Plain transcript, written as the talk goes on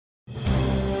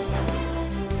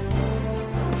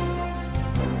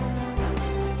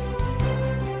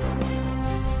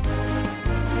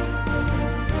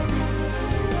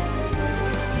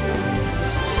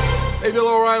Hey, Bill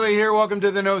O'Reilly here. Welcome to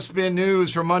the No Spin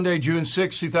News for Monday, June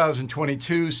 6,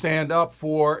 2022. Stand up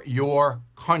for your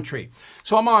country.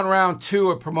 So I'm on round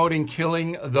 2 of promoting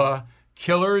Killing the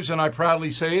Killers, and I proudly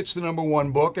say it's the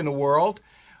 #1 book in the world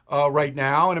right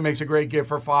now, and it makes a great gift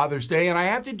for Father's Day. And I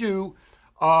have to do,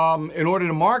 in order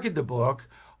to market the book,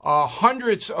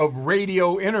 hundreds of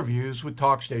radio interviews with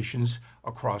talk stations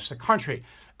across the country.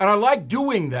 And I like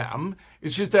doing them.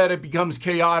 It's just that it becomes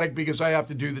chaotic because I have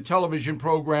to do the television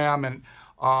program and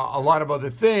a lot of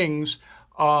other things.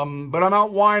 But I'm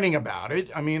not whining about it.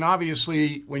 I mean,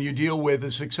 obviously, when you deal with a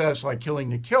success like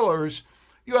Killing the Killers,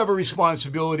 you have a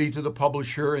responsibility to the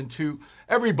publisher and to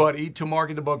everybody to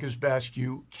market the book as best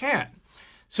you can.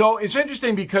 So it's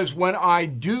interesting because when I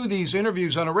do these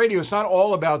interviews on the radio, it's not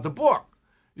all about the book.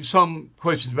 There's some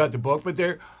questions about the book, but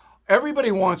everybody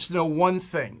wants to know one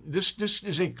thing. This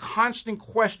is a constant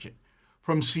question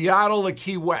from Seattle to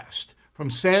Key West, from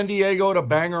San Diego to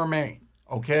Bangor, Maine,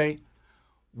 okay?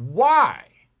 Why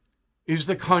is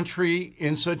the country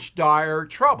in such dire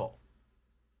trouble?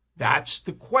 That's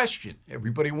the question.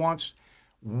 Everybody wants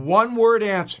one-word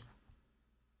answer.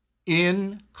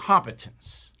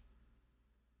 Incompetence.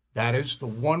 That is the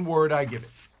one word I give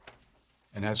it.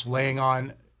 And that's laying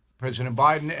on President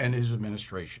Biden and his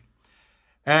administration.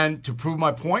 And to prove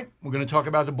my point, we're going to talk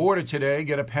about the border today.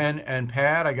 Get a pen and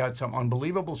pad. I got some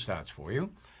unbelievable stats for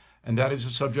you. And that is the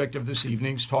subject of this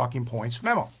evening's Talking Points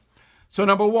memo. So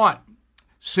number 1,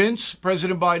 since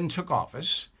President Biden took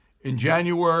office in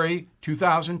January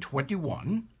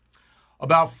 2021,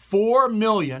 about 4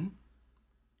 million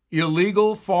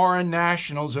illegal foreign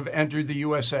nationals have entered the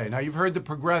USA. Now, you've heard the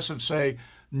progressives say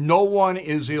no one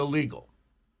is illegal.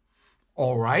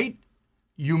 All right.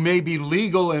 You may be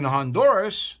legal in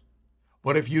Honduras,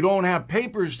 but if you don't have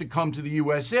papers to come to the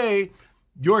USA,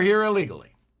 you're here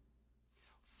illegally.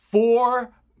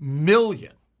 4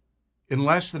 million in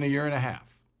less than a year and a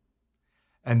half.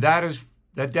 And that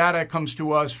data comes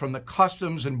to us from the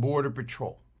Customs and Border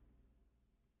Patrol.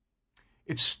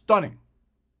 It's stunning.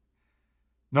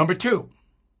 Number 2,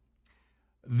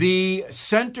 the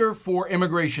Center for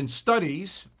Immigration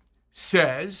Studies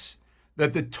says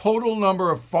that the total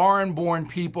number of foreign-born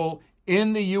people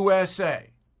in the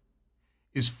USA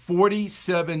is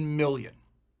 47 million.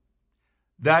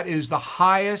 That is the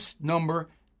highest number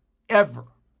ever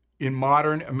in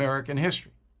modern American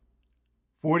history.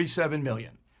 47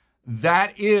 million.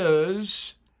 That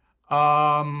is,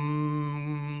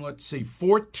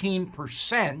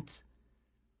 14%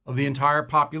 of the entire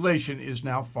population is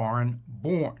now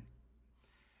foreign-born.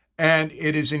 And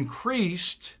it is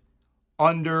increased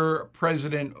under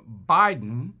President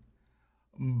Biden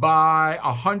by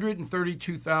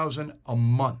 132,000 a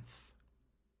month.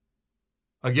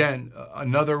 Again,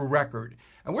 another record.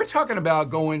 And we're talking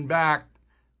about going back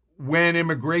when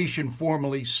immigration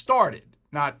formally started,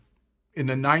 not in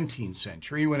the 19th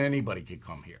century when anybody could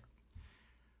come here.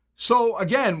 So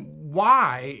again,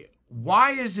 why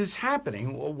is this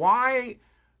happening? Why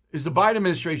is the Biden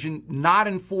administration not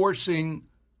enforcing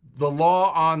the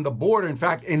law on the border, in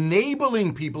fact,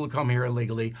 enabling people to come here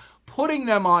illegally, putting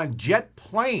them on jet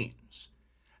planes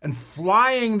and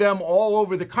flying them all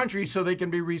over the country so they can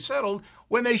be resettled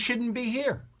when they shouldn't be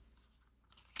here?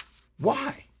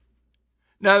 Why?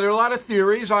 Now, there are a lot of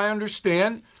theories, I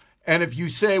understand. And if you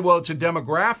say, well, it's a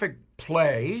demographic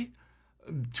play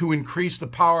to increase the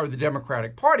power of the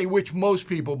Democratic Party, which most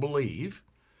people believe,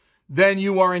 then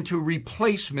you are into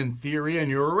replacement theory and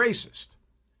you're a racist.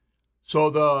 So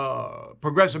the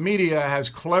progressive media has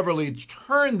cleverly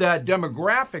turned that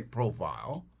demographic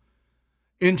profile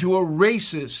into a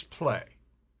racist play.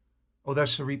 Oh,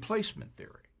 that's the replacement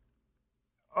theory.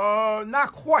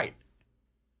 Not quite.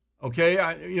 Okay,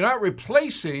 you're not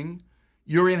replacing,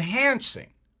 you're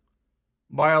enhancing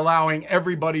by allowing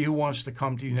everybody who wants to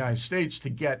come to the United States to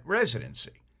get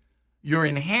residency. You're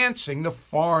enhancing the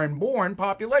foreign-born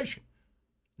population.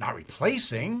 Not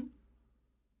replacing,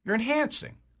 you're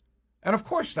enhancing. And of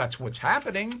course, that's what's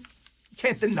happening. You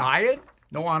can't deny it.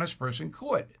 No honest person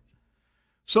could.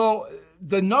 So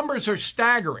the numbers are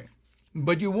staggering,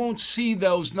 but you won't see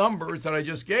those numbers that I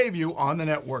just gave you on the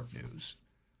network news.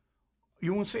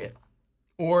 You won't see it.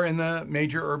 Or in the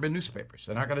major urban newspapers.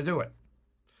 They're not going to do it.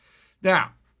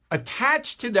 Now,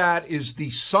 attached to that is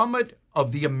the Summit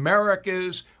of the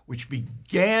Americas, which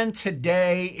began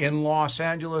today in Los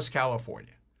Angeles,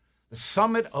 California. The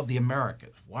Summit of the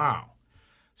Americas. Wow.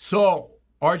 So,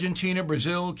 Argentina,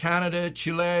 Brazil, Canada,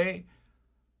 Chile,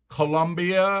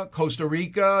 Colombia, Costa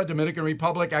Rica, Dominican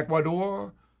Republic,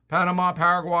 Ecuador, Panama,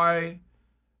 Paraguay,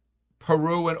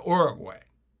 Peru, and Uruguay.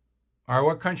 All right,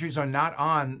 what countries are not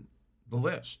on the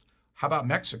list? How about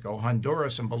Mexico,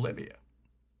 Honduras, and Bolivia?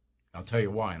 I'll tell you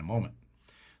why in a moment.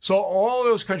 So all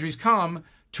those countries come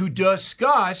to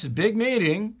discuss, big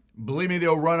meeting. Believe me,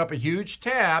 they'll run up a huge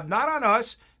tab, not on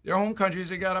us, their home countries,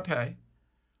 they got to pay.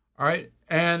 All right.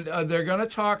 And they're going to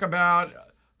talk about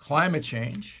climate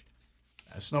change.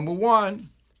 That's number one.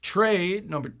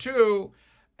 Trade, number two.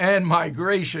 And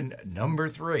migration, number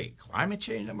three. Climate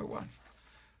change, number one.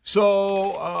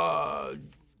 So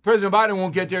President Biden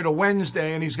won't get there till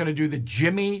Wednesday, and he's going to do the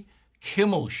Jimmy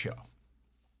Kimmel Show.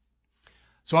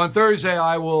 So on Thursday,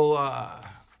 I will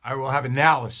have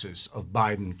analysis of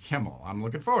Biden Kimmel. I'm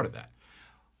looking forward to that.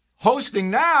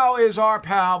 Hosting now is our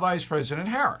pal, Vice President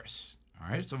Harris. All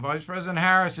right, so Vice President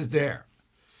Harris is there.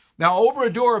 Now,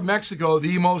 Obrador of Mexico,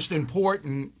 the most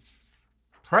important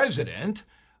president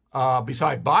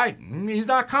beside Biden, he's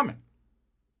not coming.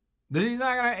 He's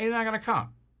not gonna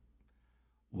come.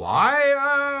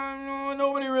 Why?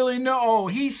 Nobody really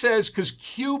knows. He says because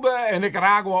Cuba and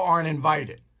Nicaragua aren't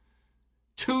invited.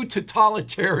 Two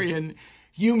totalitarian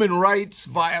human rights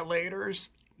violators.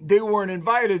 They weren't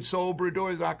invited, so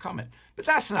Obrador's not coming. But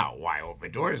that's not why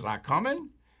Obrador's not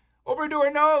coming.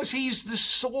 Obrador knows he's the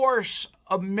source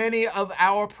of many of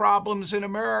our problems in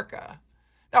America.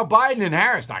 Now, Biden and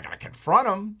Harris not going to confront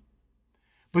him,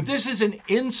 but this is an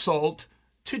insult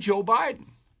to Joe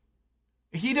Biden.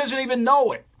 He doesn't even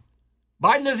know it.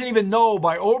 Biden doesn't even know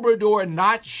by Obrador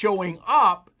not showing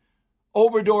up,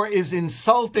 Obrador is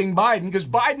insulting Biden because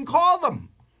Biden called him.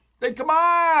 They come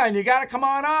on, you got to come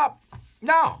on up.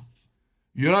 No,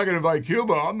 you're not going to invite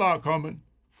Cuba. I'm not coming.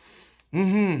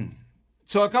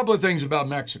 So a couple of things about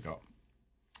Mexico.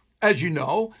 As you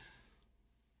know,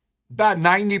 about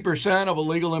 90% of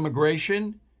illegal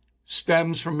immigration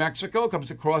stems from Mexico,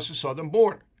 comes across the southern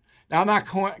border. Now, I'm not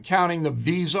counting the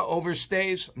visa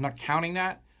overstays. I'm not counting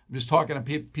that. I'm just talking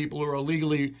to people who are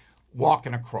illegally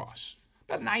walking across.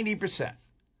 About 90%.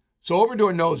 So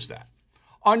Obrador knows that.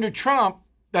 Under Trump,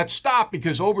 that stopped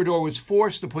because Obrador was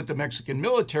forced to put the Mexican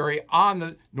military on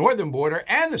the northern border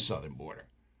and the southern border.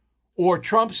 Or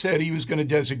Trump said he was going to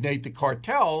designate the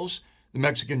cartels, the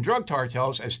Mexican drug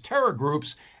cartels, as terror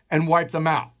groups and wipe them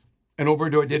out. And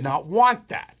Obrador did not want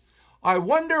that. I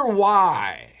wonder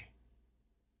why.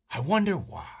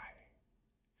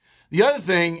 The other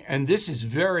thing, and this is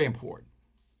very important,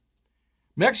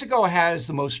 Mexico has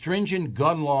the most stringent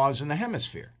gun laws in the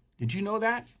hemisphere. Did you know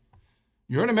that?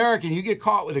 You're an American, you get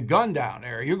caught with a gun down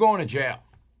there, you're going to jail.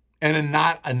 And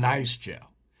not a nice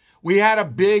jail. We had a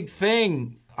big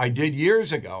thing I did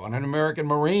years ago on an American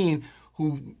Marine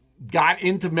who got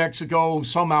into Mexico.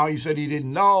 Somehow he said he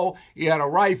didn't know. He had a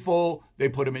rifle. They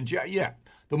put him in jail. Yeah,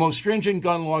 the most stringent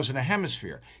gun laws in the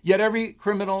hemisphere. Yet every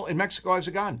criminal in Mexico has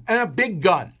a gun, and a big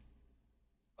gun.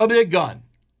 A big gun.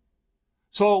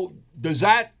 So does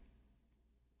that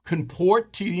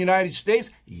comport to the United States?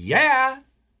 Yeah.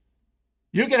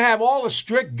 You can have all the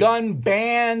strict gun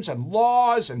bans and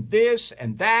laws and this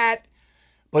and that,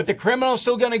 but the criminal's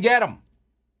still going to get them.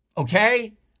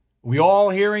 Okay? We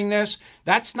all hearing this?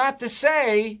 That's not to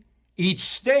say each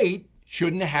state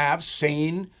shouldn't have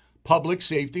sane public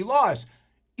safety laws.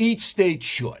 Each state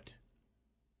should.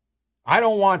 I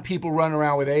don't want people running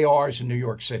around with ARs in New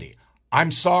York City.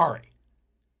 I'm sorry.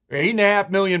 8.5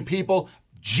 million people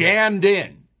jammed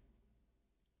in.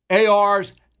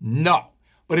 ARs, no.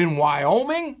 But in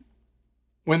Wyoming,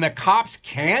 when the cops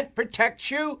can't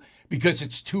protect you because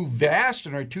it's too vast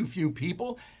and there are too few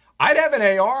people, I'd have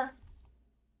an AR.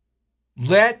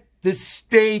 Let the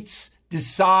states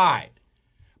decide.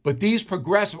 But these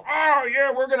progressive, oh,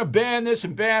 yeah, we're going to ban this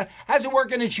and ban. How's it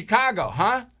working in Chicago,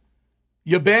 huh?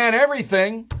 You ban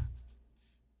everything.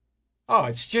 Oh,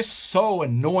 it's just so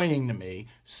annoying to me.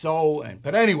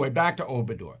 But anyway, back to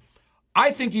Obrador.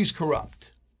 I think he's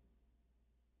corrupt.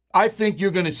 I think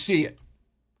you're going to see it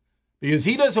because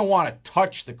he doesn't want to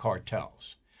touch the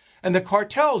cartels. And the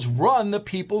cartels run the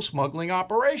people smuggling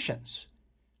operations.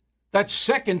 That's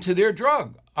second to their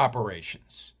drug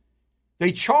operations.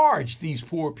 They charge these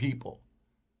poor people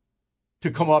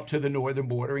to come up to the northern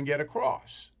border and get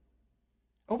across.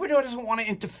 Obrador doesn't want to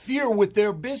interfere with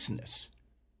their business.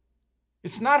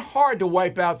 It's not hard to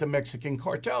wipe out the Mexican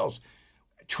cartels.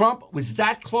 Trump was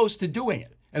that close to doing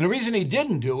it. And the reason he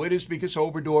didn't do it is because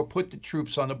Obrador put the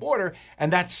troops on the border,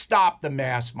 and that stopped the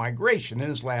mass migration in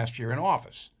his last year in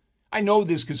office. I know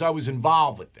this because I was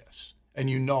involved with this, and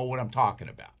you know what I'm talking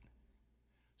about.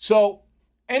 So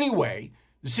anyway,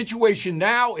 the situation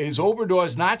now is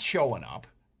Obrador's not showing up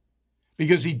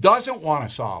because he doesn't want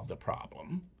to solve the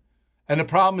problem, and the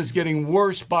problem is getting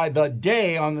worse by the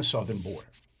day on the southern border.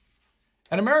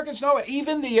 And Americans know it.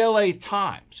 Even the LA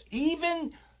Times,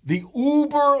 even the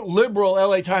uber liberal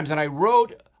LA Times, and I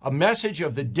wrote a message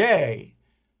of the day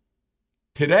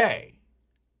today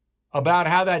about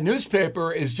how that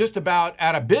newspaper is just about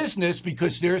out of business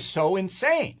because they're so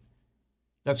insane.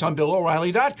 That's on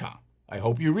BillO'Reilly.com. I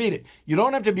hope you read it. You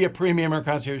don't have to be a premium or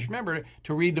concierge member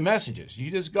to read the messages. You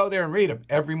just go there and read them.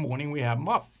 Every morning we have them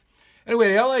up.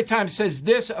 Anyway, the LA Times says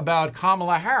this about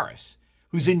Kamala Harris,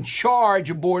 who's in charge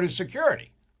of border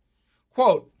security.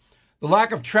 Quote, the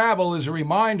lack of travel is a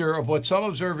reminder of what some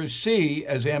observers see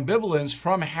as ambivalence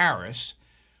from Harris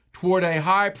toward a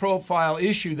high-profile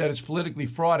issue that is politically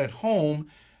fraught at home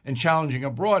and challenging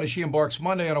abroad as she embarks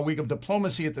Monday on a week of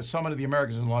diplomacy at the Summit of the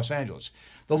Americas in Los Angeles.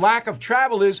 The lack of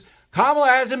travel is Kamala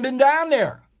hasn't been down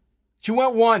there. She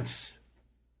went once.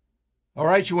 All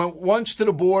right, she went once to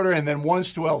the border and then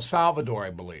once to El Salvador, I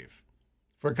believe,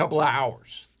 for a couple of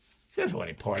hours. She doesn't want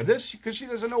any part of this because she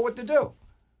doesn't know what to do.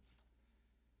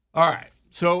 All right,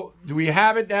 so do we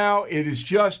have it now? It is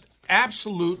just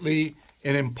absolutely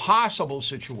an impossible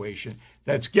situation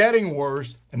that's getting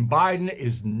worse, and Biden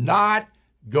is not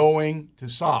going to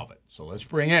solve it. So let's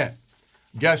bring in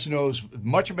a guest who knows as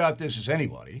much about this as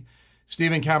anybody.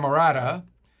 Stephen Camarata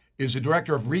is the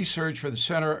director of research for the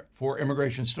Center for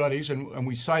Immigration Studies, and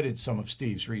we cited some of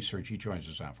Steve's research. He joins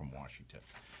us now from Washington.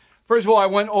 First of all, I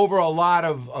went over a lot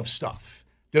of stuff.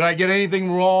 Did I get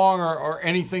anything wrong or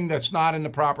anything that's not in the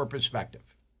proper perspective?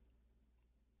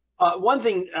 One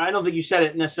thing, I don't think you said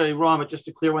it necessarily wrong, but just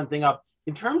to clear one thing up,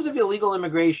 in terms of illegal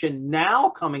immigration now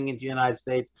coming into the United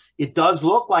States, it does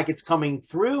look like it's coming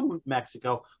through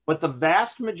Mexico, but the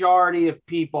vast majority of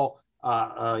people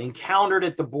encountered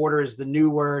at the border is the new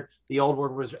word. The old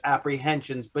word was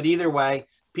apprehensions. But either way,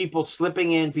 people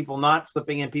slipping in, people not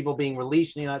slipping in, people being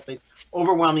released in the United States,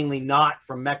 overwhelmingly not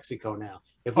from Mexico now.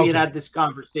 If we had this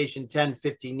conversation 10,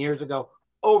 15 years ago,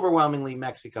 overwhelmingly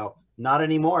Mexico. Not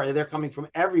anymore. They're coming from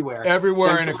everywhere.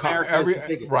 Everywhere in a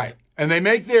country. Right. And they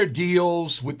make their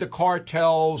deals with the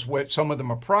cartels. Some of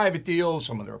them are private deals,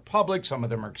 some of them are public, some of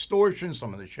them are extortion,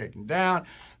 some of them are shaken down.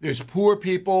 There's poor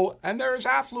people, and there's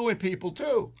affluent people,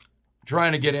 too,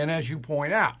 trying to get in, as you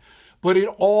point out. But it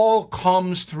all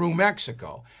comes through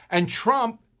Mexico. And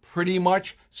Trump pretty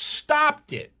much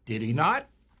stopped it, did he not?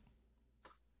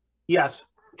 Yes.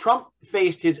 Trump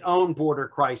faced his own border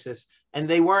crisis, and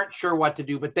they weren't sure what to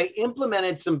do, but they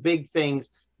implemented some big things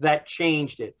that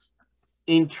changed it.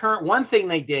 In turn, one thing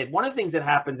they did, one of the things that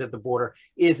happens at the border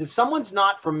is if someone's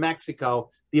not from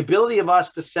Mexico, the ability of us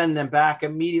to send them back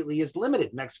immediately is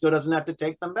limited. Mexico doesn't have to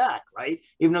take them back, right?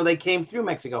 Even though they came through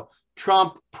Mexico.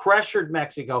 Trump pressured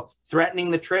Mexico, threatening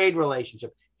the trade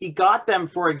relationship. He got them,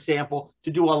 for example,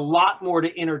 to do a lot more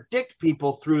to interdict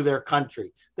people through their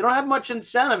country. They don't have much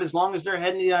incentive as long as they're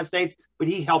heading to the United States, but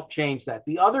he helped change that.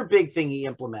 The other big thing he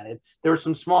implemented, there were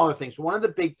some smaller things. One of the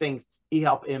big things he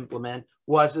helped implement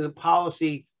was a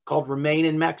policy called Remain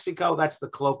in Mexico. That's the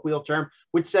colloquial term,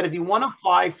 which said if you want to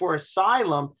apply for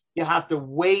asylum, you have to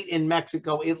wait in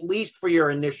Mexico at least for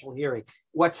your initial hearing.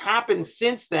 What's happened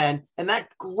since then, and that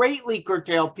greatly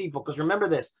curtailed people, because remember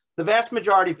this, the vast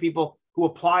majority of people who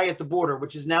apply at the border,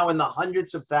 which is now in the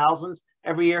hundreds of thousands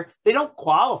every year, they don't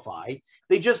qualify.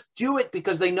 They just do it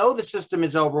because they know the system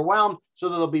is overwhelmed, so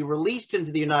they'll be released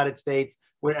into the United States,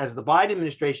 whereas the Biden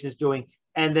administration is doing,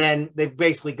 and then they've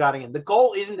basically gotten in. The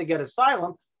goal isn't to get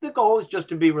asylum. The goal is just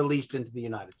to be released into the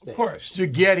United States. Of course, to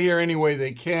get here any way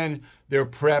they can. They're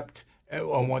prepped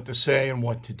on what to say and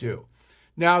what to do.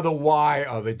 Now, the why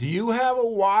of it. Do you have a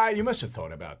why? You must have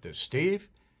thought about this, Steve.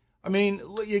 I mean,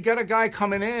 you got a guy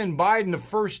coming in, Biden, the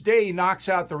first day he knocks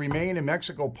out the Remain in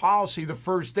Mexico policy. The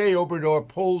first day Obrador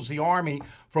pulls the army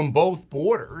from both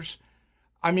borders.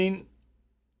 I mean,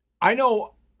 I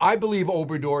believe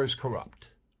Obrador is corrupt,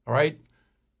 all right?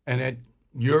 And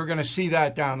you're going to see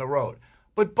that down the road.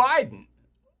 But Biden,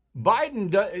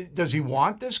 does he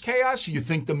want this chaos? Do you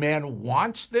think the man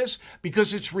wants this?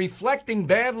 Because it's reflecting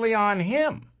badly on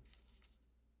him.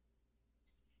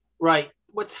 Right.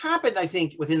 What's happened, I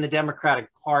think, within the Democratic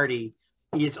Party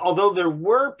is, although there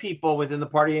were people within the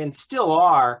party and still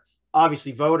are,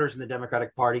 obviously voters in the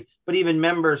Democratic Party, but even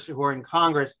members who are in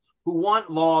Congress who want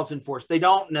laws enforced, they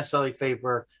don't necessarily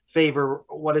favor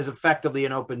what is effectively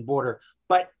an open border.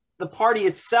 But the party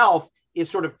itself is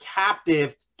sort of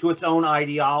captive to its own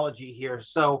ideology here.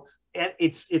 So and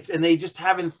they just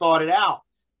haven't thought it out.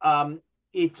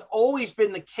 It's always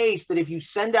been the case that if you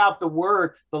send out the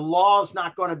word, the law is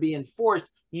not going to be enforced,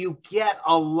 you get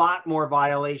a lot more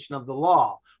violation of the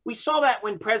law. We saw that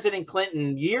when President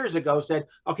Clinton years ago said,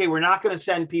 okay, we're not going to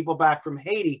send people back from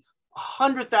Haiti.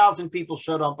 100,000 people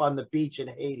showed up on the beach in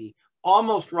Haiti.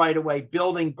 almost right away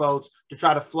building boats to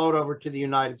try to float over to the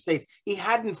United States. He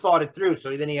hadn't thought it through,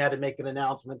 so then he had to make an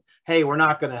announcement, hey, we're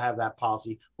not going to have that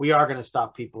policy. We are going to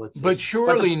stop people at sea. But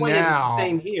surely the point now, is the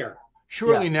same here.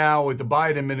 Surely now with the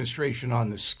Biden administration on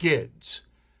the skids,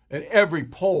 and every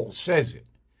poll says it,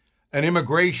 and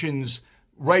immigration's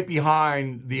right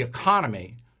behind the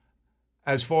economy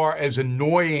as far as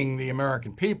annoying the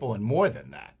American people and more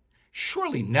than that,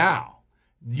 surely now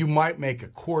you might make a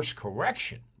course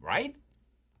correction, right?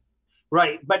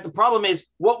 Right. But the problem is,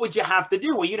 what would you have to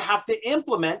do? Well, you'd have to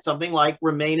implement something like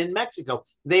remain in Mexico.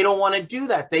 They don't want to do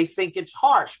that. They think it's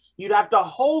harsh. You'd have to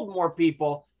hold more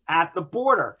people at the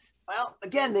border. Well,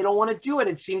 again, they don't want to do it.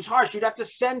 It seems harsh. You'd have to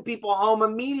send people home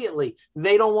immediately.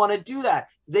 They don't want to do that.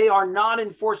 They are not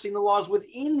enforcing the laws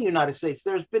within the United States.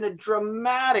 There's been a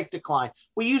dramatic decline.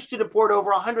 We used to deport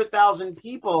over 100,000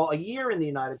 people a year in the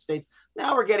United States.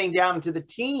 Now we're getting down into the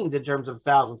teens in terms of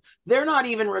thousands. They're not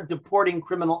even deporting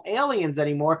criminal aliens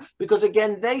anymore because,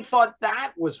 again, they thought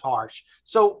that was harsh.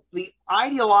 So the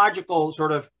ideological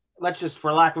sort of, let's just,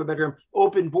 for lack of a better term,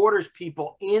 open borders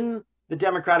people in the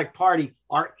Democratic Party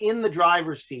are in the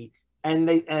driver's seat, and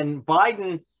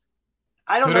Biden,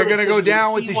 I don't know. They're going to go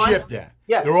down with the ship then.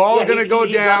 Yeah, they're all going to go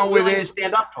down with it.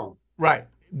 Stand up to him. Right.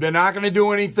 They're not going to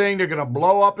do anything. They're going to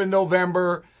blow up in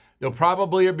November. There'll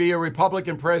probably be a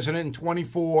Republican president in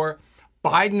 24.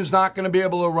 Biden's not going to be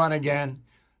able to run again.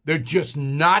 They're just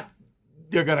not.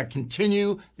 They're going to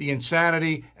continue the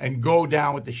insanity and go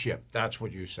down with the ship. That's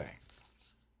what you're saying.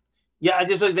 Yeah, I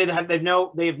just think they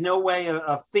have no way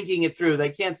of thinking it through. They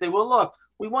can't say, well, look,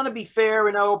 we want to be fair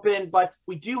and open, but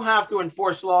we do have to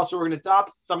enforce law, so we're going to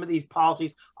adopt some of these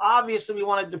policies. Obviously, we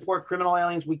want to deport criminal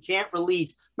aliens. We can't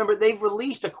release. Remember, they've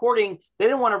released, they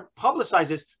didn't want to publicize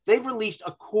this, they've released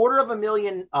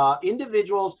 250,000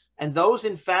 individuals and those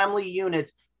in family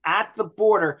units at the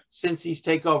border since he's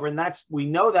taken over. And we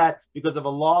know that because of a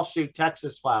lawsuit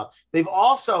Texas filed. They've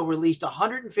also released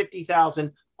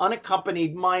 150,000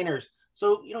 unaccompanied minors.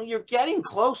 So, you're getting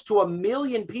close to 1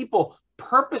 million people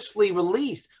purposefully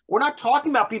released. We're not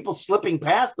talking about people slipping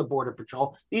past the Border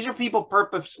Patrol. These are people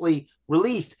purposely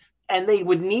released. And they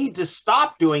would need to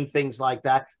stop doing things like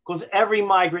that because every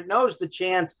migrant knows the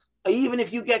chance, even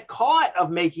if you get caught, of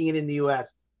making it in the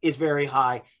U.S. is very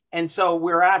high. And so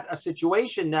we're at a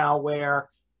situation now where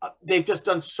they've just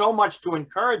done so much to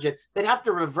encourage it. They'd have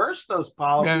to reverse those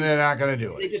policies. And they're not going to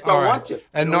do it. They just don't want to.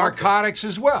 And narcotics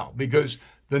as well, because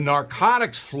the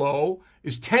narcotics flow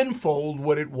is tenfold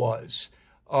what it was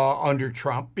under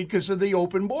Trump because of the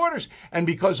open borders. And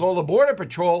because all the Border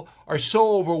Patrol are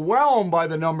so overwhelmed by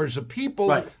the numbers of people,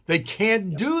 right, they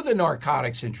can't do the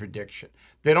narcotics interdiction.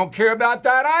 They don't care about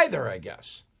that either, I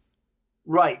guess.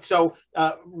 Right. So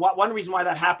one reason why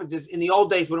that happens is in the old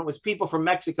days when it was people from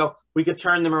Mexico, we could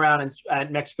turn them around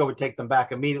and Mexico would take them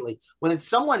back immediately. When it's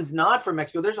someone's not from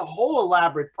Mexico, there's a whole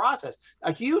elaborate process.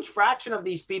 A huge fraction of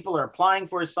these people are applying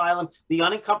for asylum. The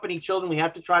unaccompanied children, we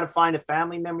have to try to find a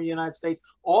family member in the United States.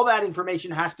 All that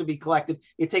information has to be collected.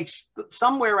 It takes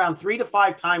somewhere around 3 to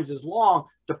 5 times as long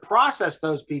to process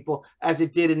those people as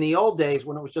it did in the old days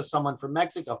when it was just someone from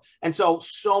Mexico. And so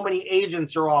many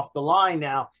agents are off the line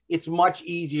now. It's much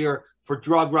easier for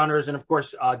drug runners and, of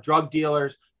course, drug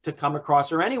dealers to come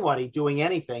across, or anybody doing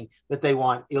anything that they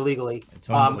want illegally.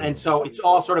 And so it's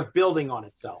all sort of building on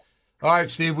itself. All right,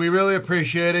 Steve, we really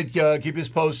appreciate it. Keep us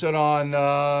posted on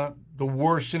the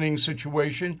worsening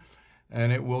situation,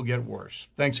 and it will get worse.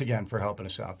 Thanks again for helping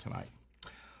us out tonight.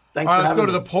 Thanks. All right, let's go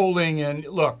to the polling. And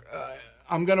look,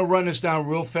 I'm going to run this down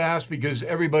real fast because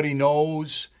everybody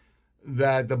knows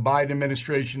that the Biden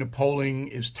administration of polling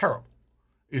is terrible.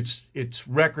 It's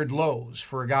record lows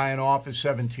for a guy in office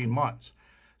 17 months.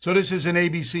 So this is an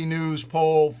ABC News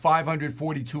poll,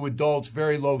 542 adults,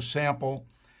 very low sample,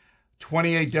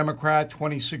 28 Democrat,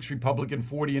 26 Republican,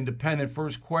 40 Independent.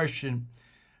 First question,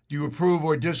 do you approve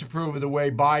or disapprove of the way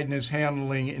Biden is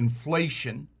handling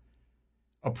inflation?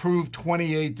 Approve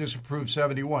 28, disapprove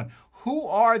 71. Who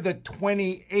are the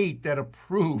 28 that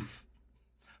approve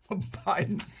of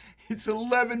Biden? It's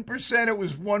 11%. It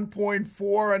was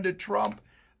 1.4 under Trump.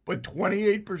 But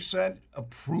 28%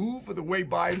 approve of the way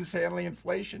Biden's handling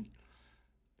inflation?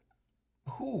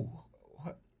 Who?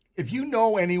 If you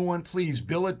know anyone, please,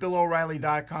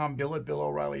 bill@BillO'Reilly.com,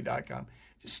 bill@BillO'Reilly.com.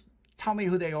 Just tell me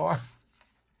who they are.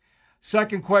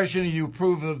 Second question, do you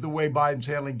approve of the way Biden's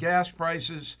handling gas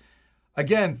prices?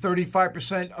 Again,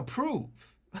 35%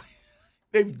 approve.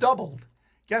 They've doubled.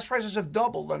 Gas prices have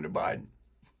doubled under Biden.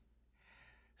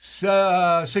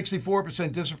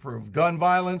 64% disapprove. Gun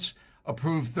violence,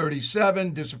 approve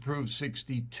 37, disapprove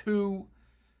 62.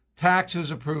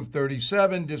 Taxes, approve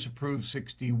 37, disapprove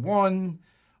 61.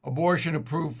 Abortion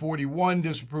approved 41,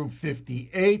 disapproved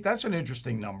 58. That's an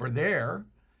interesting number there.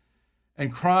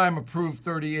 And crime approved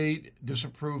 38,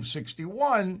 disapproved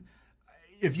 61.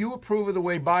 If you approve of the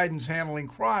way Biden's handling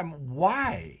crime,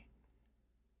 why?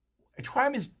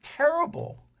 Crime is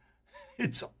terrible.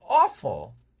 It's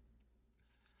awful.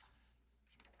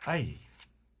 Aye.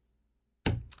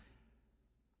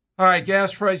 All right,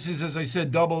 gas prices, as I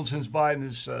said, doubled since Biden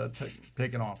has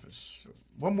taken office.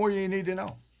 What more do you need to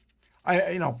know?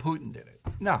 Putin did it.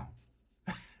 No.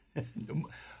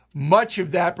 Much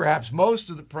of that, perhaps most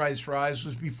of the price rise,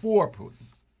 was before Putin.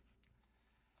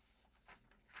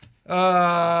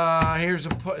 Here's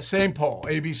a same poll,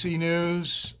 ABC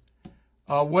News.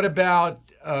 What about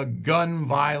gun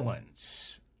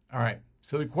violence? All right.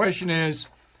 So the question is,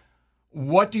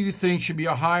 what do you think should be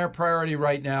a higher priority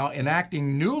right now?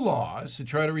 Enacting new laws to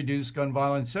try to reduce gun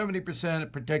violence,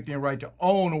 70%, protecting the right to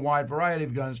own a wide variety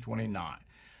of guns, 29%.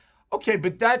 Okay,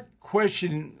 but that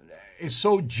question is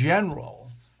so general.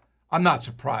 I'm not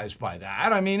surprised by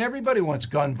that. I mean, everybody wants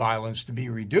gun violence to be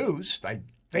reduced, I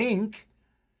think.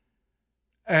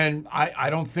 And I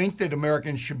don't think that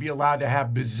Americans should be allowed to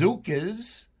have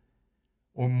bazookas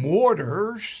or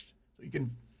mortars. You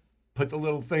can put the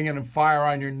little thing in and fire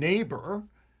on your neighbor.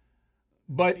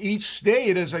 But each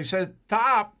state, as I said at the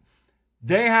top,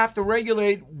 they have to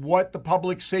regulate what the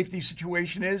public safety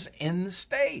situation is in the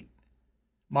state.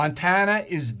 Montana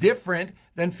is different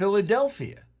than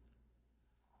Philadelphia.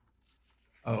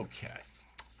 Okay.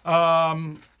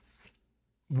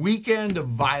 Weekend of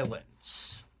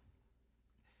violence.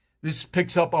 This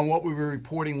picks up on what we were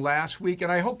reporting last week,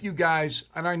 and I hope you guys,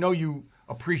 and I know you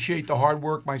appreciate the hard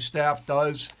work my staff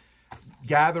does,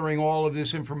 gathering all of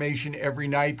this information every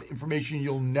night, information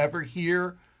you'll never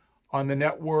hear on the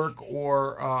network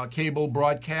or cable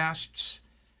broadcasts.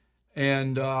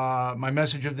 And my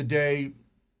message of the day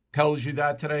tells you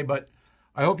that today, but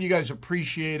I hope you guys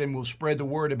appreciate and will spread the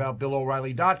word about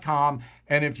BillO'Reilly.com.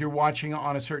 And if you're watching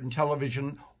on a certain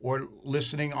television or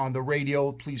listening on the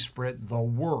radio, please spread the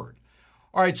word.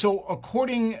 All right, so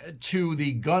according to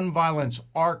the Gun Violence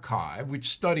Archive, which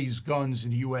studies guns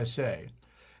in the USA,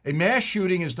 a mass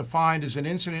shooting is defined as an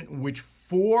incident in which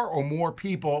 4 or more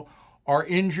people are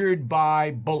injured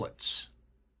by bullets.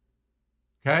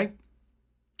 Okay?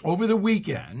 Over the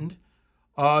weekend,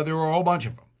 there were a whole bunch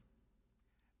of them.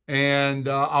 And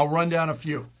I'll run down a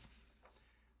few.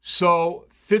 So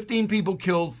 15 people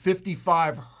killed,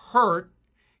 55 hurt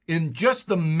in just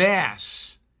the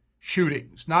mass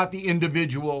shootings, not the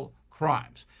individual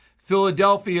crimes.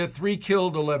 Philadelphia, 3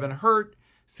 killed, 11 hurt.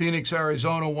 Phoenix,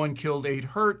 Arizona, 1 killed, 8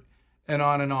 hurt, and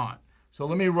on and on. So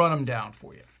let me run them down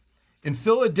for you. In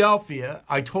Philadelphia,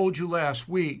 I told you last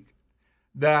week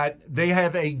that they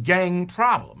have a gang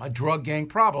problem, a drug gang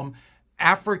problem,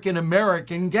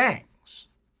 African-American gangs.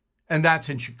 And that's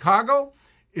in Chicago,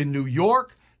 in New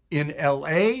York, in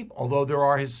L.A., although there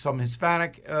are some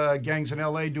Hispanic gangs in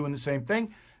L.A. doing the same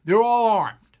thing. They're all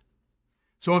armed.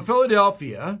 So in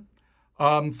Philadelphia,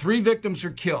 3 victims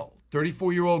are killed.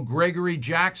 34-year-old Gregory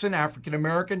Jackson,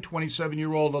 African-American.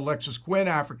 27-year-old Alexis Quinn,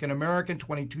 African-American.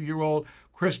 22-year-old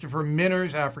Christopher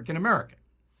Minners, African-American.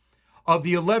 Of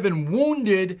the 11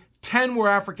 wounded, 10 were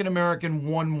African-American,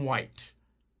 1 white.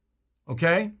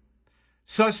 Okay?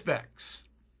 Suspects.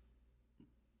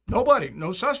 Nobody,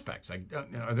 no suspects.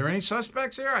 Are there any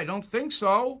suspects here? I don't think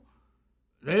so.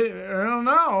 I don't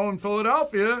know. In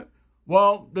Philadelphia,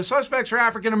 well, the suspects are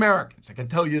African Americans. I can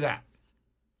tell you that.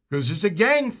 Because it's a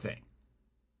gang thing.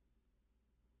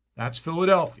 That's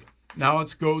Philadelphia. Now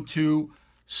let's go to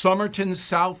Somerton,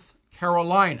 South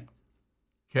Carolina.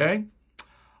 Okay?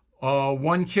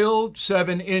 1 killed,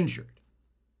 7 injured.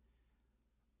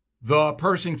 The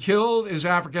person killed is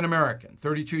African American,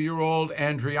 32-year-old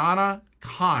Andriana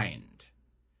Kind.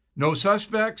 No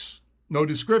suspects, no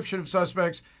description of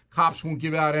suspects. Cops won't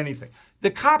give out anything. The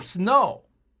cops know,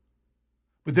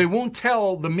 but they won't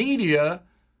tell the media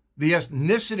the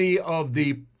ethnicity of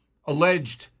the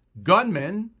alleged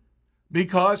gunman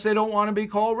because they don't want to be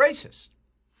called racist.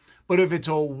 But if it's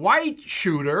a white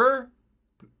shooter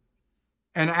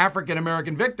and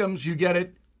African-American victims, you get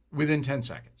it within 10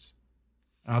 seconds.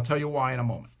 And I'll tell you why in a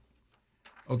moment.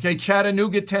 Okay,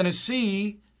 Chattanooga,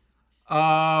 Tennessee.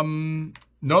 No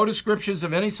descriptions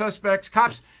of any suspects.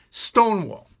 Cops,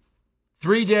 Stonewall.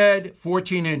 3 dead,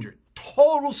 14 injured.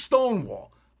 Total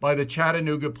Stonewall by the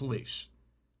Chattanooga police.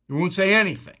 You won't say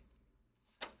anything.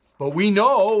 But we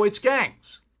know it's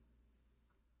gangs.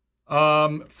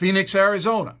 Phoenix,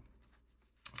 Arizona.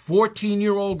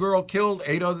 14-year-old girl killed,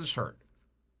 8 others hurt.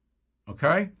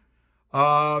 Okay?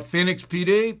 Phoenix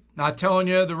PD, not telling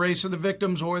you the race of the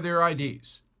victims or their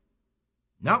IDs.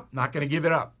 No, not going to give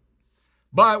it up.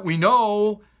 But we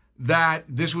know that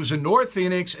this was in North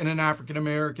Phoenix in an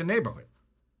African-American neighborhood.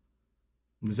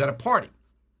 It was at a party.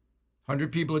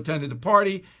 100 people attended the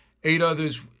party.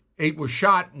 8 were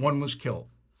shot. 1 was killed.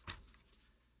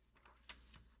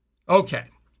 Okay.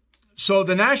 So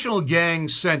the National Gang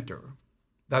Center,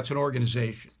 that's an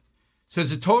organization,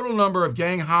 says the total number of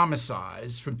gang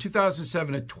homicides from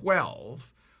 2007 to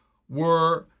 12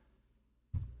 were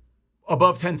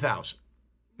above 10,000.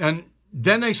 And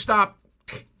then they stopped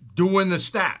doing the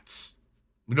stats.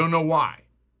 We don't know why.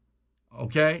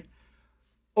 Okay?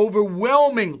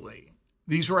 Overwhelmingly,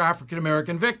 these were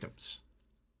African-American victims.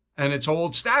 And it's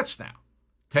old stats now,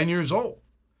 10 years old.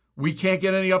 We can't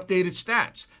get any updated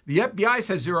stats. The FBI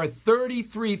says there are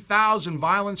 33,000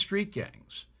 violent street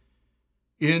gangs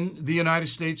in the United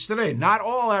States today. Not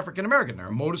all African-American. There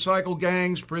are motorcycle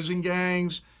gangs, prison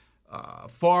gangs,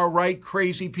 far-right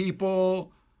crazy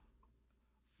people.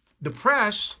 The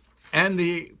press and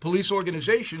the police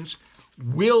organizations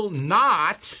will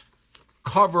not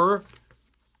cover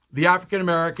the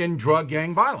African-American drug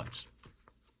gang violence.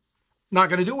 Not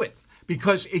going to do it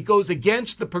because it goes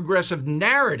against the progressive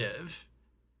narrative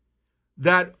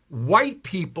that white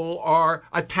people are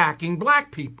attacking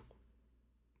black people.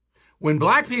 When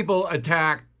black people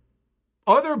attack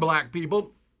other black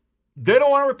people, they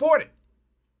don't want to report it.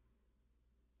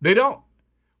 They don't.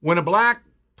 When a black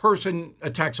person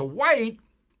attacks a white,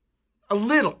 a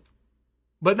little,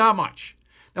 but not much.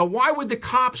 Now, why would the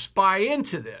cops buy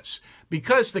into this?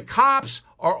 Because the cops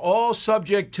are all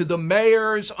subject to the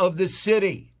mayors of the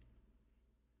city.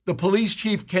 The police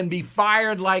chief can be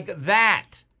fired like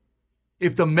that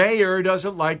if the mayor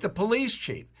doesn't like the police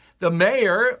chief. The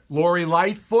mayor, Lori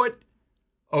Lightfoot,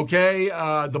 okay,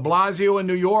 de Blasio in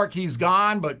New York, he's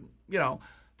gone, but,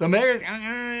 the mayor's,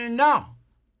 no.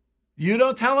 You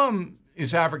don't tell him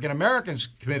it's African Americans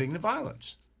committing the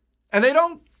violence. And they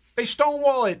don't. They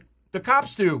stonewall it. The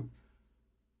cops do.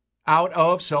 Out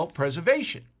of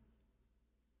self-preservation.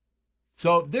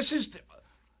 So this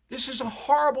is a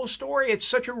horrible story. It's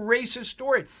such a racist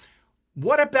story.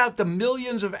 What about the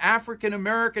millions of African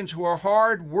Americans who are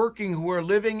hardworking, who are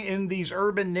living in these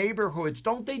urban neighborhoods?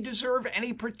 Don't they deserve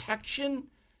any protection?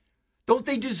 Don't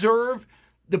they deserve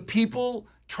the people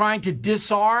trying to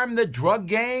disarm the drug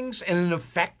gangs in an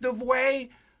effective way?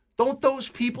 Don't those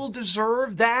people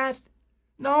deserve that?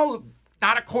 No,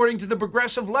 not according to the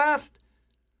progressive left.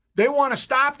 They want to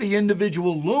stop the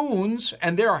individual loons,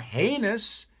 and they're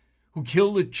heinous, who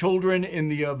kill the children in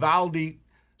the Uvalde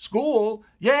school.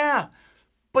 Yeah,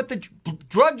 but the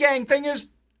drug gang thing is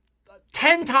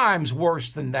 10 times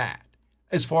worse than that,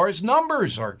 as far as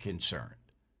numbers are concerned.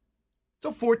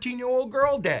 It's a 14-year-old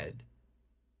girl dead.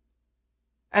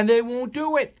 And they won't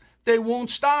do it. They won't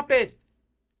stop it.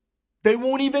 They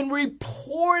won't even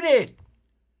report it.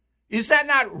 Is that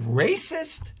not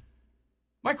racist?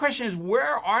 My question is,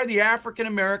 where are the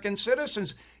African-American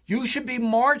citizens? You should be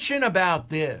marching about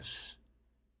this.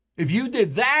 If you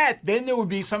did that, then there would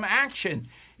be some action.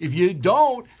 If you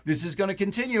don't, this is going to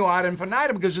continue ad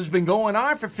infinitum because it's been going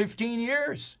on for 15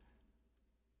 years.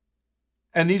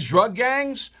 And these drug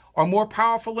gangs are more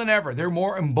powerful than ever. They're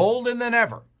more emboldened than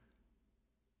ever.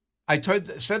 I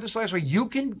said this last week.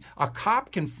 A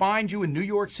cop can find you in New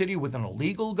York City with an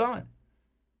illegal gun,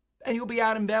 and you'll be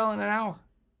out in bail in an hour.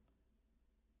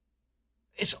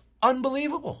 It's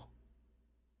unbelievable.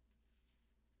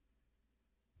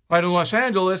 Right in Los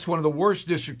Angeles, one of the worst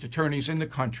district attorneys in the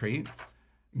country,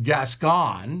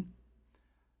 Gascon,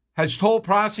 has told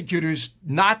prosecutors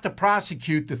not to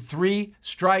prosecute the 3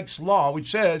 strikes law,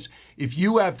 which says if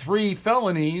you have 3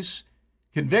 felonies,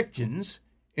 convictions,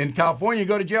 in California, you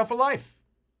go to jail for life.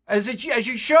 As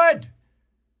you should.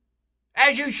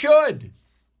 As you should.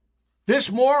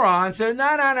 This moron said,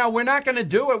 no, we're not going to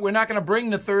do it. We're not going to bring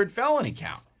the 3rd felony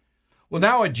count. Well,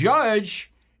 now a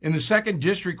judge in the 2nd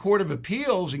District Court of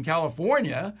Appeals in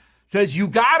California says you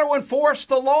got to enforce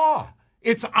the law.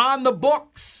 It's on the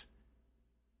books.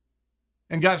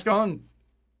 And Gascon,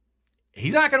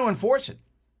 he's not going to enforce it.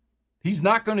 He's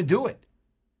not going to do it.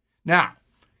 Now,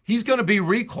 he's going to be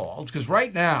recalled because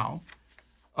right now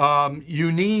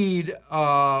you need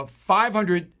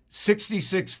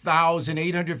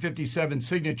 566,857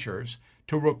 signatures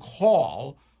to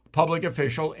recall a public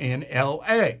official in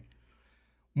L.A.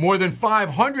 More than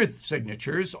 500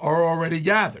 signatures are already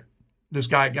gathered. This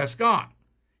guy Gascon,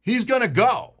 he's going to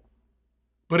go.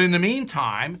 But in the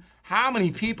meantime, how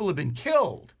many people have been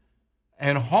killed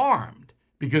and harmed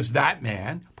because that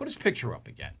man, put his picture up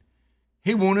again,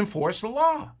 he won't enforce the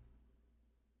law.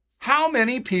 How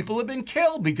many people have been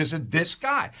killed because of this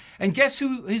guy? And guess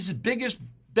who his biggest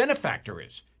benefactor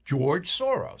is? George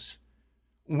Soros.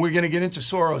 We're going to get into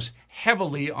Soros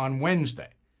heavily on Wednesday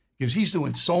because he's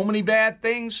doing so many bad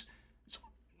things. It's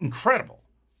incredible.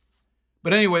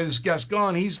 But anyway, this guy's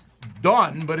gone. He's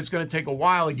done, but it's going to take a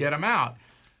while to get him out.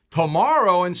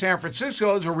 Tomorrow in San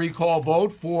Francisco is a recall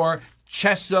vote for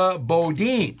Chesa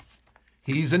Boudin.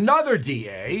 He's another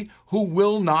DA who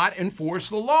will not enforce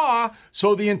the law,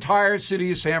 so the entire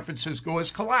city of San Francisco has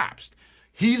collapsed.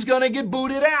 He's going to get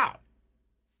booted out.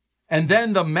 And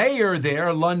then the mayor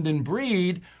there, London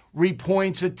Breed,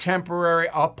 appoints a temporary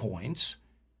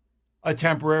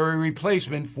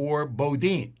replacement for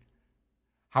Boudin.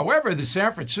 However, the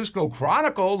San Francisco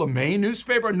Chronicle, the main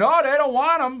newspaper, no, they don't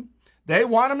want him. They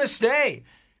want him to stay.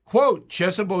 Quote,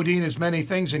 Chesa Boudin is many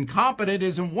things. Incompetent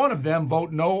isn't one of them.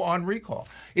 Vote no on recall.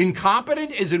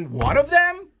 Incompetent isn't one of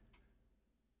them?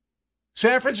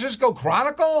 San Francisco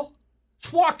Chronicle?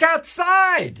 Let's walk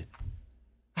outside.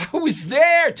 I was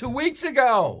there 2 weeks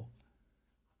ago.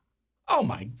 Oh,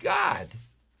 my God.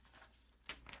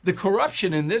 The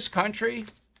corruption in this country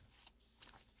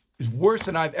is worse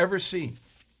than I've ever seen.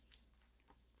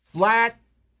 Flat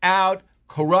out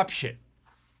corruption.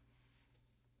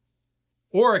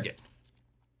 Oregon.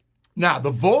 Now,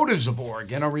 the voters of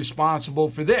Oregon are responsible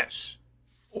for this.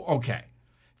 Okay.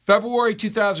 February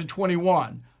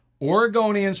 2021,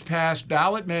 Oregonians passed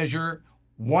ballot measure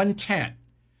 110,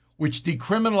 which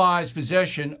decriminalized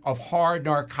possession of hard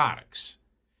narcotics.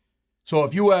 So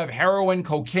if you have heroin,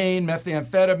 cocaine,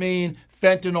 methamphetamine,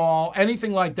 fentanyl,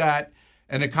 anything like that,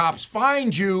 and the cops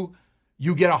find you,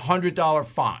 you get a $100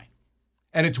 fine.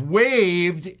 And it's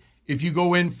waived if you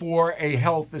go in for a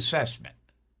health assessment.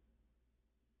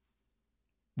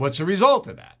 What's the result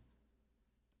of that?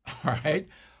 All right.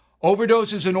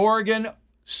 Overdoses in Oregon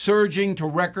surging to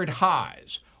record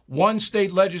highs. One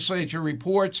state legislature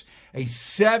reports a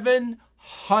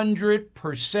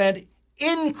 700%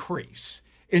 increase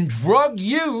in drug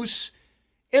use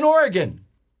in Oregon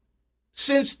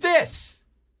since this.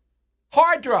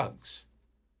 Hard drugs.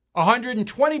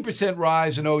 120%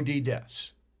 rise in OD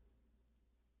deaths.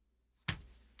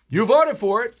 You voted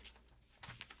for it.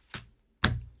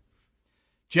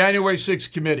 January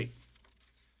 6th committee.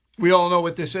 We all know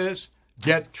what this is.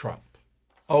 Get Trump.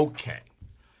 Okay.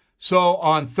 So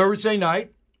on Thursday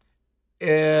night,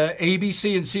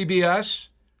 ABC and CBS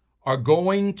are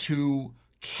going to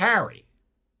carry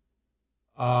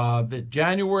the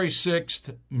January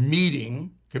 6th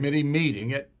committee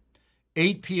meeting at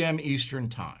 8 p.m. Eastern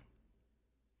Time.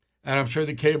 And I'm sure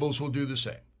the cables will do the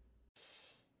same.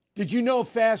 Did you know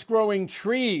Fast Growing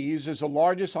Trees is the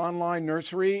largest online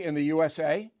nursery in the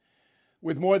USA?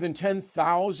 With more than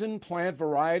 10,000 plant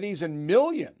varieties and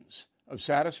millions of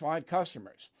satisfied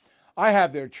customers. I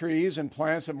have their trees and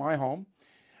plants at my home,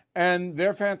 and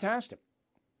they're fantastic.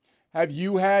 Have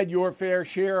you had your fair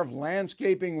share of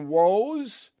landscaping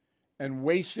woes and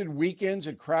wasted weekends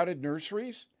at crowded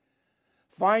nurseries?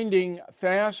 Finding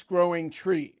Fast Growing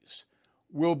Trees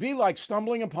will be like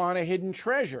stumbling upon a hidden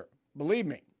treasure, believe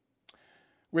me.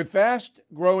 With Fast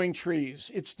Growing Trees,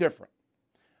 it's different.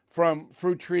 From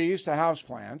fruit trees to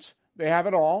houseplants, they have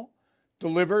it all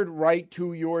delivered right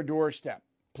to your doorstep.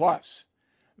 Plus,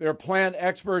 their plant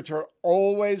experts are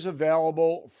always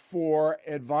available for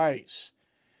advice.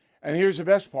 And here's the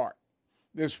best part.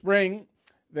 This spring,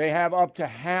 they have up to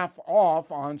half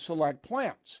off on select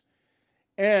plants.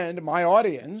 And my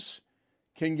audience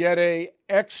can get an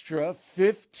extra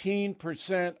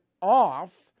 15%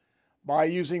 off by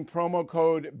using promo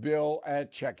code BILL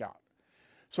at checkout.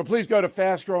 So please go to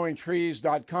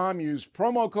fastgrowingtrees.com, use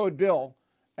promo code BILL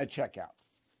at checkout.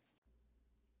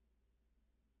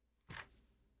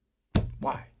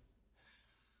 Why?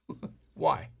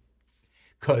 Why?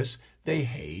 Because they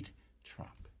hate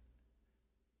Trump.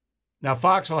 Now,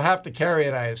 Fox will have to carry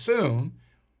it, I assume,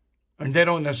 and they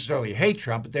don't necessarily hate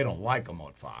Trump, but they don't like him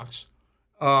on Fox.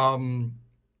 That's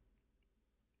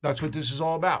what this is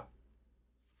all about.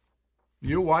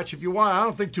 You watch if you want. I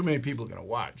don't think too many people are going to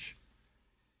watch.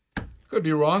 Could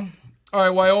be wrong. All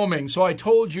right, Wyoming. So I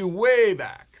told you way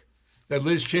back that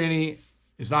Liz Cheney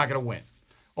is not going to win.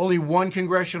 Only one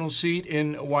congressional seat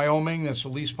in Wyoming. That's the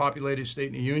least populated state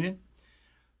in the union.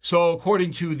 So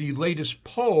according to the latest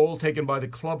poll taken by the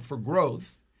Club for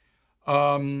Growth,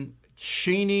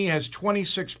 Cheney has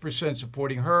 26%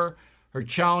 supporting her. Her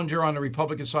challenger on the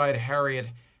Republican side, Harriet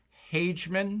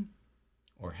Hagman,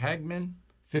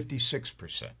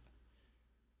 56%.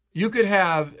 You could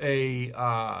have a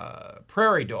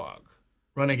prairie dog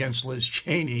run against Liz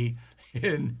Cheney,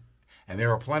 and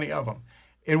there are plenty of them,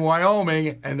 in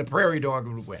Wyoming, and the prairie dog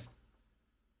would win.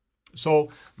 So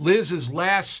Liz's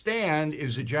last stand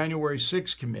is the January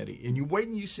 6th committee, and you wait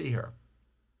and you see her.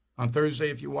 on Thursday,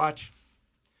 if you watch,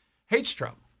 hates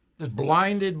Trump. Just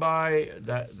blinded by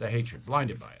the hatred,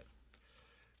 blinded by it.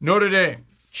 Notre Dame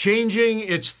changing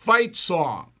its fight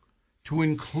song to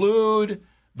include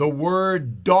the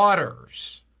word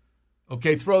daughters.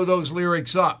 Okay, throw those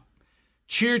lyrics up.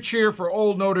 Cheer, cheer for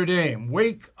old Notre Dame.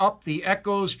 Wake up the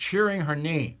echoes cheering her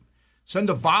name. Send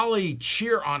a volley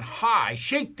cheer on high.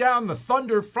 Shake down the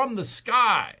thunder from the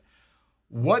sky.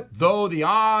 What though the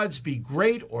odds be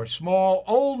great or small,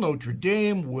 old Notre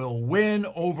Dame will win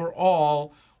over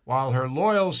all, while her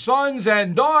loyal sons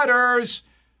and daughters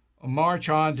march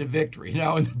on to victory.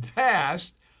 Now, in the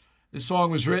past, this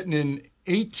song was written in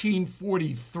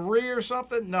 1843 or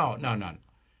something. No.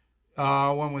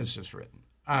 When was this written?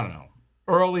 I don't know.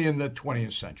 Early in the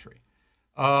 20th century.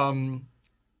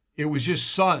 It was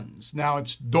just sons. Now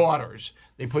it's daughters.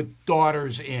 They put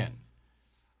daughters in.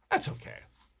 That's okay.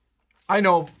 I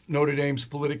know Notre Dame's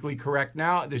politically correct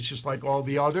now. It's just like all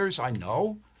the others. I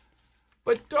know.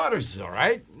 But daughters is all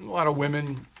right. A lot of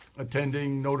women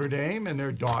attending Notre Dame and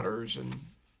their daughters. And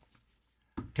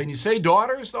can you say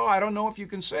daughters, though? I don't know if you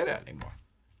can say that anymore.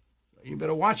 You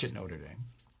better watch it, Notre Dame.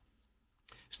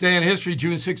 Stay in history,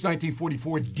 June 6,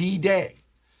 1944, D-Day.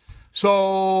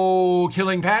 So,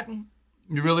 killing Patton?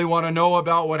 You really want to know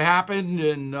about what happened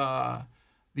in the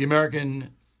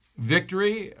American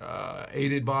victory,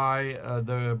 aided by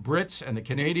the Brits and the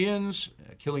Canadians?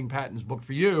 Killing Patton's book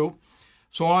for you.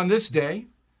 So on this day,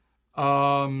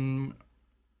 the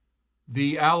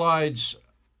Allies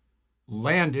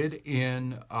landed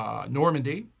in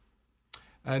Normandy,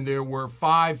 and there were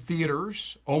 5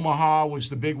 theaters. Omaha was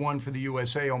the big one for the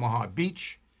USA, Omaha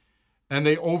Beach, and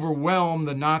they overwhelmed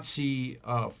the Nazi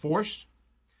force.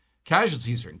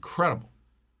 Casualties are incredible.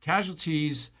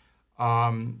 Casualties,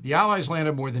 the Allies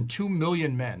landed more than 2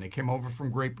 million men. They came over from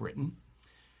Great Britain,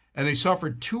 and they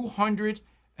suffered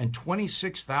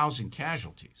 226,000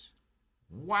 casualties.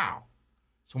 Wow.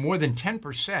 So more than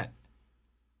 10%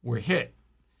 were hit.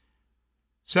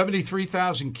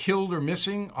 73,000 killed or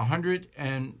missing,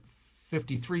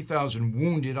 153,000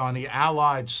 wounded on the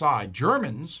Allied side.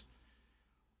 Germans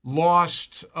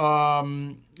lost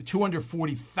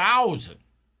 240,000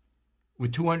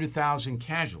 with 200,000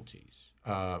 casualties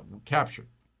captured.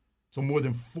 So more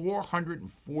than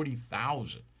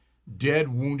 440,000 dead,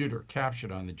 wounded, or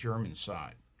captured on the German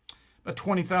side. About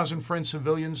 20,000 French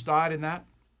civilians died in that.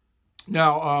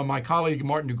 Now, my colleague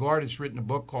Martin Dugard has written a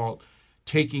book called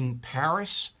Taking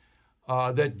Paris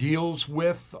that deals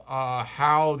with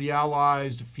how the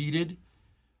Allies defeated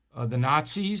the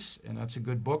Nazis, and that's a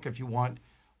good book if you want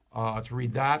to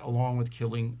read that, along with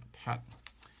Killing Patton.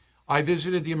 I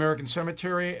visited the American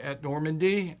Cemetery at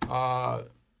Normandy. It's a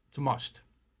must.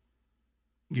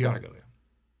 You got to go there.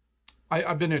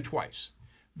 I've been there twice.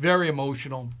 Very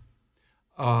emotional.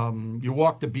 You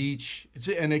walk the beach,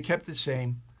 and they kept the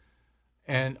same.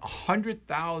 And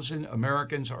 100,000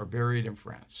 Americans are buried in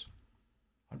France.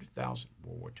 100,000,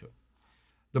 World War II.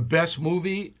 The best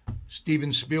movie,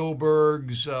 Steven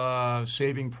Spielberg's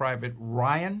Saving Private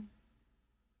Ryan.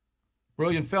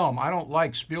 Brilliant film. I don't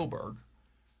like Spielberg. I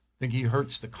think he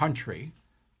hurts the country,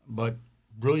 but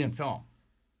brilliant film.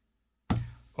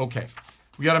 Okay,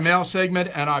 we got a mail segment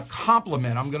and a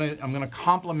compliment. I'm gonna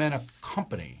compliment a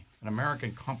company, an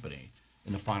American company,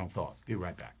 in the final thought. Be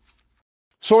right back.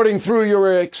 Sorting through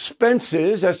your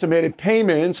expenses, estimated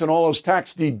payments, and all those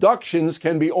tax deductions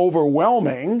can be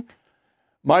overwhelming.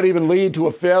 Might even lead to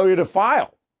a failure to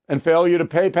file and failure to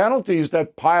pay penalties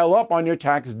that pile up on your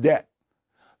tax debt.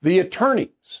 The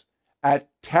attorneys at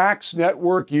Tax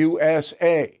Network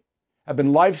USA have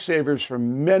been lifesavers for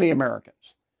many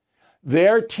Americans.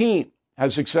 Their team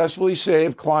has successfully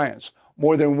saved clients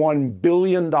more than $1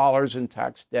 billion in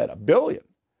tax debt. $1 billion.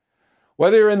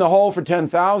 Whether you're in the hole for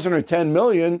 $10,000 or $10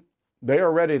 million, they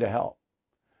are ready to help.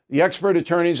 The expert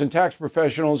attorneys and tax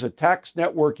professionals at Tax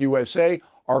Network USA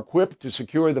are equipped to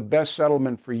secure the best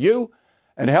settlement for you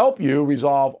and help you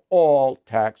resolve all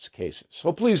tax cases.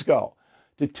 So please go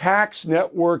to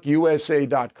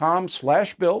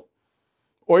taxnetworkusa.com/bill,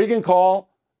 or you can call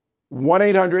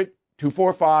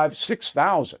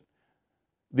 1-800-245-6000.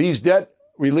 These debt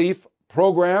relief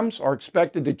programs are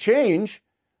expected to change,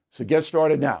 so get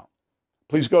started now.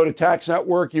 Please go to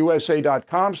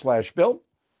taxnetworkusa.com/bill,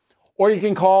 or you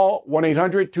can call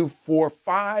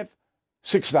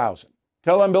 1-800-245-6000.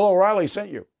 Tell them Bill O'Reilly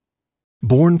sent you.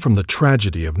 Born from the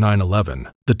tragedy of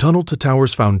 9/11, the Tunnel to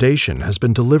Towers Foundation has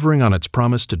been delivering on its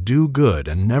promise to do good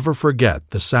and never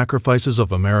forget the sacrifices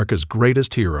of America's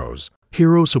greatest heroes.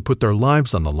 Heroes who put their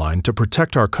lives on the line to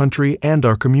protect our country and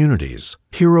our communities.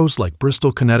 Heroes like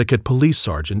Bristol, Connecticut Police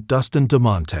Sergeant Dustin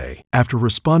DeMonte. After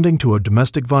responding to a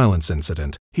domestic violence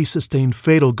incident, he sustained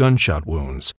fatal gunshot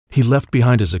wounds. He left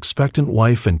behind his expectant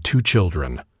wife and 2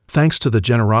 children. Thanks to the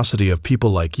generosity of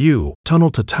people like you,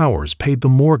 Tunnel to Towers paid the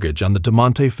mortgage on the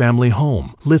DeMonte family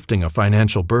home, lifting a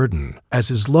financial burden. As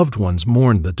his loved ones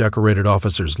mourned the decorated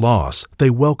officer's loss, they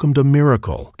welcomed a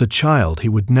miracle, the child he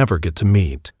would never get to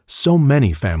meet. So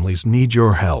many families need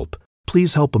your help.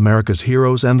 Please help America's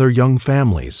heroes and their young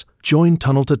families. Join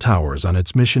Tunnel to Towers on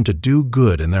its mission to do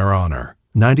good in their honor.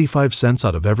 95 cents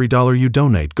out of every dollar you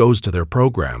donate goes to their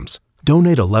programs.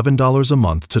 Donate $11 a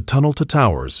month to Tunnel to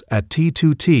Towers at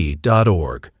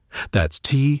T2T.org. That's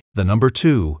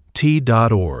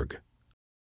T2T.org.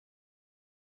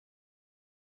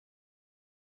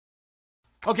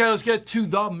 Okay, let's get to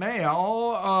the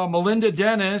mail. Melinda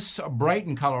Dennis,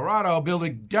 Brighton, Colorado. Bill, the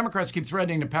Democrats keep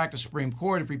threatening to pack the Supreme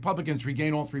Court. If Republicans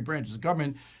regain all 3 branches of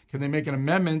government, can they make an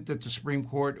amendment that the Supreme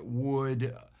Court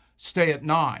would stay at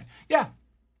 9? Yeah,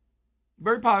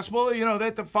 very possible. You know, they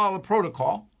have to follow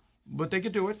protocol, but they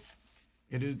could do it.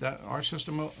 It is that our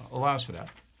system allows for that.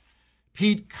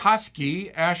 Pete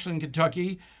Koski, Ashland,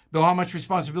 Kentucky. Bill, how much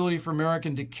responsibility for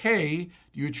American decay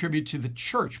do you attribute to the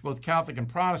church, both Catholic and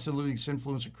Protestant, losing its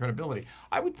influence and credibility?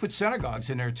 I would put synagogues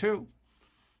in there, too.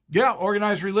 Yeah,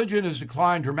 organized religion has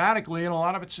declined dramatically, and a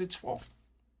lot of it's its fault.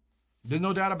 There's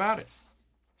no doubt about it.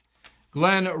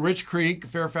 Glenn Rich Creek,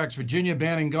 Fairfax, Virginia,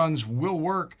 banning guns will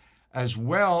work as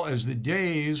well as the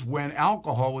days when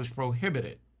alcohol was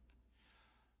prohibited.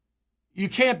 You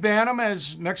can't ban them,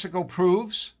 as Mexico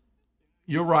proves.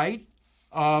 You're right.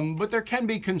 But there can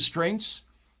be constraints.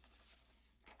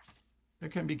 There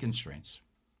can be constraints.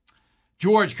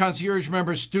 George, concierge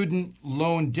member, student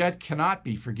loan debt cannot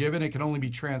be forgiven. It can only be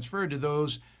transferred to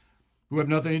those who have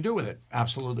nothing to do with it.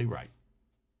 Absolutely right.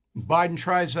 Biden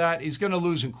tries that. He's going to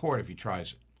lose in court if he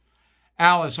tries it.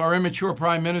 Alice, our immature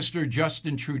Prime Minister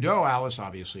Justin Trudeau, Alice,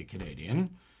 obviously Canadian,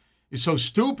 is so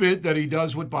stupid that he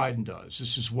does what Biden does.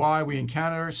 This is why we in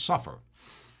Canada suffer.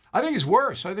 I think he's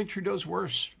worse. I think Trudeau's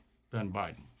worse than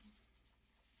Biden.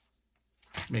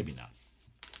 Maybe not.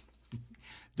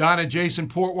 Donna Jason,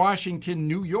 Port Washington,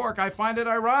 New York. I find it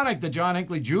ironic that John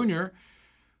Hinckley Jr.,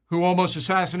 who almost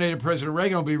assassinated President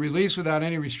Reagan, will be released without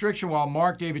any restriction, while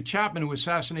Mark David Chapman, who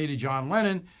assassinated John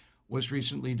Lennon, was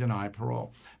recently denied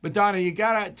parole. But Donna, you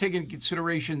got to take into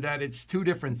consideration that it's 2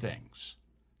 different things,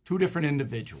 2 different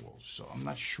individuals. So I'm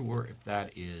not sure if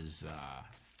that is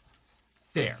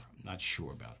fair. I'm not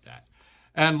sure about that.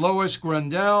 And Lois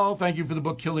Grundell, thank you for the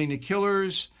book Killing the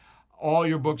Killers. All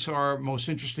your books are most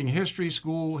interesting history.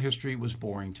 School history was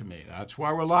boring to me. That's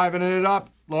why we're livening it up,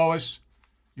 Lois.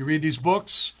 You read these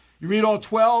books. You read all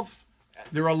 12.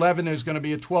 There are 11. There's going to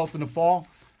be a 12th in the fall.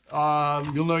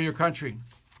 You'll know your country,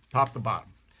 top to bottom.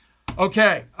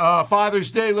 Okay,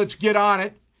 Father's Day, let's get on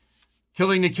it.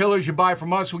 Killing the Killers you buy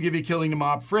from us. We'll give you Killing the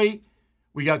Mob free.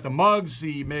 We got the mugs,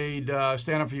 the made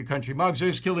Stand Up For Your Country mugs.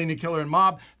 There's Killing the Killer and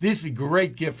Mob. This is a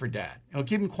great gift for Dad. It'll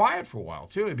keep him quiet for a while,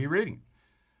 too. He'll be reading.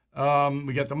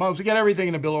 We got the mugs. We got everything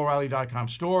in the BillO'Reilly.com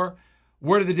store.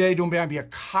 Word of the day, don't be a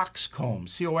coxcomb.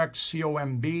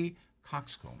 C-O-X-C-O-M-B.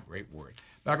 Coxcomb, great word.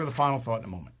 Back with a final thought in a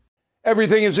moment.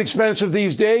 Everything is expensive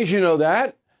these days, you know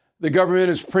that. The government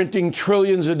is printing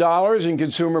trillions of dollars and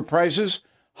consumer prices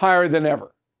higher than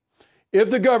ever. If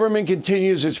the government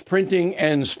continues its printing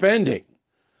and spending,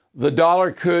 the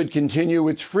dollar could continue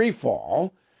its free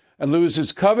fall and lose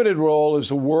its coveted role as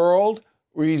the world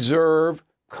reserve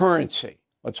currency.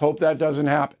 Let's hope that doesn't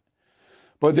happen.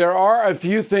 But there are a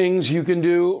few things you can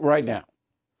do right now.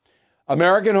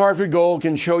 American Hartford Gold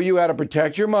can show you how to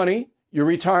protect your money, your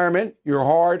retirement, your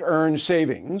hard-earned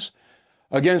savings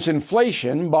against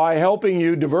inflation by helping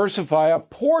you diversify a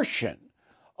portion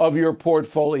of your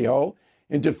portfolio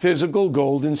into physical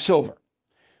gold and silver.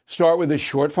 Start with a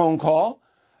short phone call,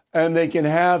 and they can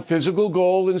have physical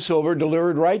gold and silver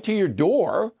delivered right to your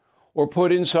door or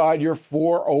put inside your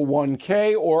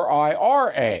 401k or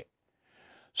IRA.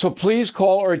 So please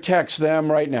call or text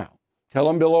them right now. Tell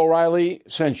them Bill O'Reilly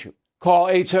sent you. Call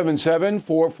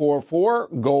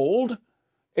 877-444-GOLD,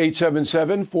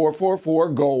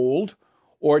 877-444-GOLD,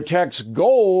 or text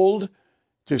GOLD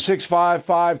to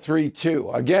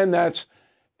 65532. Again, that's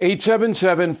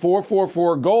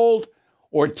 877-444-GOLD,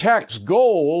 or text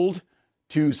GOLD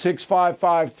to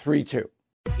 65532.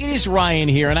 It is Ryan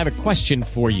here, and I have a question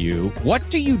for you. What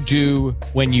do you do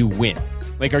when you win?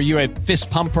 Like, are you a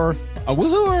fist pumper? A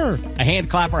woohooer, a hand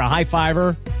clapper, a high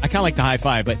fiver. I kind of like the high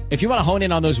five, but if you want to hone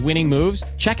in on those winning moves,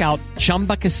 check out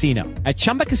Chumba Casino. At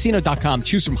ChumbaCasino.com,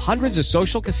 choose from hundreds of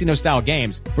social casino style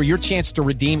games for your chance to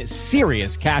redeem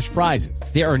serious cash prizes.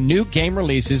 There are new game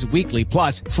releases weekly,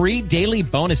 plus free daily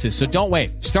bonuses. So don't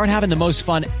wait. Start having the most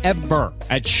fun ever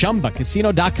at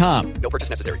ChumbaCasino.com. No purchase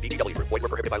necessary. VGW Group. Void where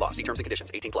prohibited by law. See terms and conditions.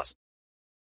 18+.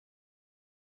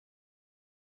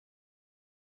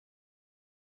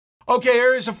 Okay,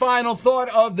 here's a final thought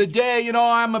of the day. You know,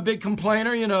 I'm a big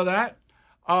complainer, you know that.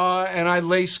 And I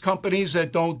lace companies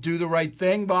that don't do the right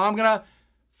thing, but I'm going to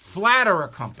flatter a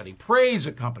company, praise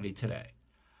a company today.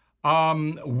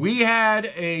 We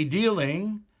had a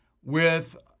dealing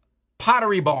with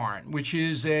Pottery Barn, which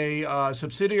is a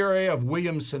subsidiary of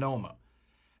Williams-Sonoma.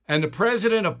 And the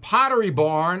president of Pottery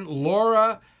Barn,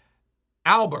 Laura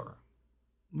Alber.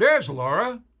 There's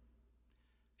Laura.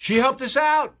 She helped us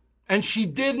out. And she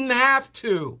didn't have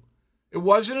to. It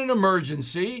wasn't an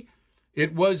emergency.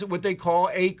 It was what they call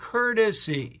a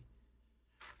courtesy.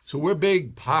 So we're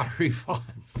big Pottery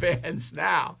Barn fans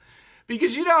now.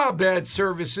 Because you know how bad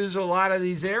service is in a lot of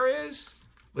these areas?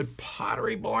 But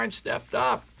Pottery Barn stepped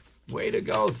up. Way to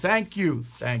go. Thank you.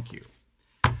 Thank you.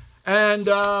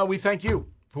 And we thank you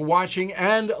for watching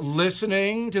and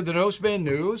listening to the No Spin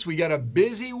News. We got a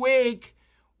busy week.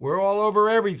 We're all over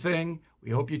everything.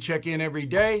 We hope you check in every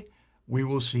day. We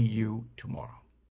will see you tomorrow.